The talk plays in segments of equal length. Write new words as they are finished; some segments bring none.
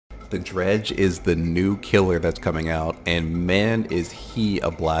The Dredge is the new killer that's coming out, and man is he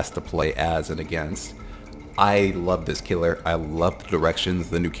a blast to play as and against. I love this killer. I love the directions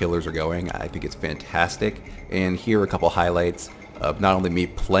the new killers are going. I think it's fantastic. And here are a couple highlights of not only me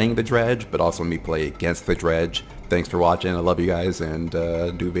playing the Dredge, but also me play against the Dredge. Thanks for watching. I love you guys, and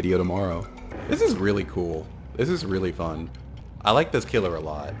do a video tomorrow. This is really cool. This is really fun. I like this killer a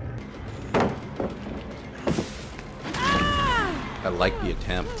lot. I like the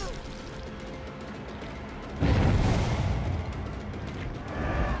attempt.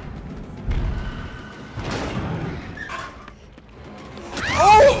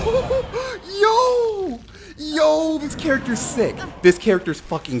 Oh! Yo, this character's sick. This character's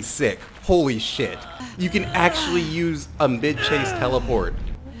fucking sick. Holy shit. You can actually use a mid-chase teleport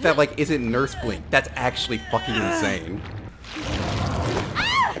that like isn't Nurse Blink. That's actually fucking insane.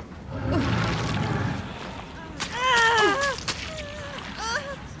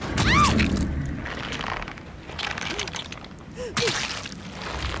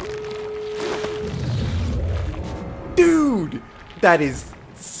 Dude! That is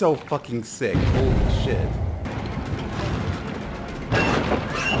so fucking sick. Holy shit.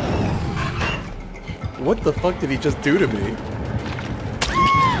 What the fuck did he just do to me?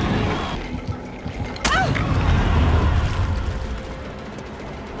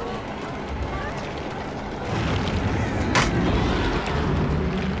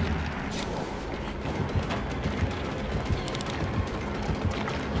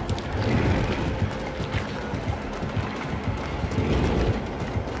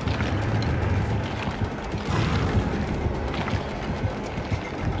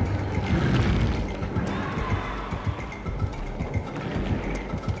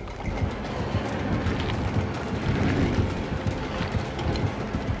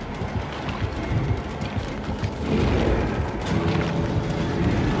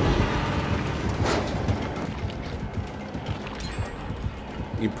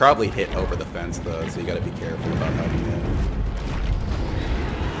 You probably hit over the fence though, so you gotta be careful about how you hit.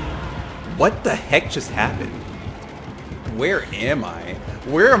 What the heck just happened? Where am I?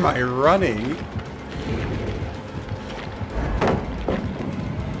 Where am I running?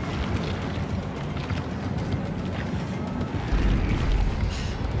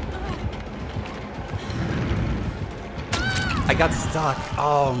 I got stuck.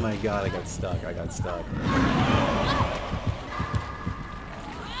 Oh my god, I got stuck. I got stuck.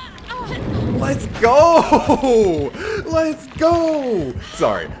 Let's go! Let's go!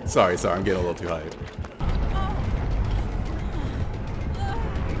 Sorry, I'm getting a little too hyped.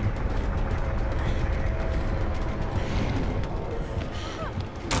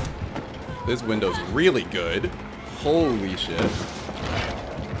 This window's really good. Holy shit.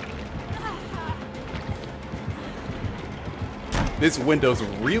 This window's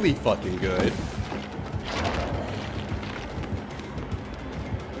really fucking good.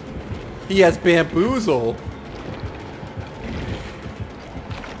 He has bamboozle.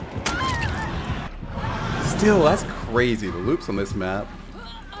 Still, that's crazy. The loops on this map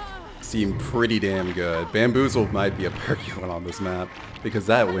seem pretty damn good. Bamboozle might be a perky one on this map because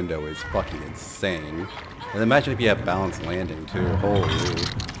that window is fucking insane. And imagine if you have balanced landing too. Holy.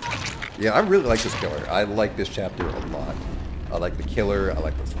 Yeah, I really like this killer. I like this chapter a lot. I like the killer. I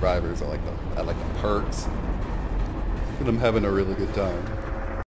like the survivors. I like the perks. And I'm having a really good time.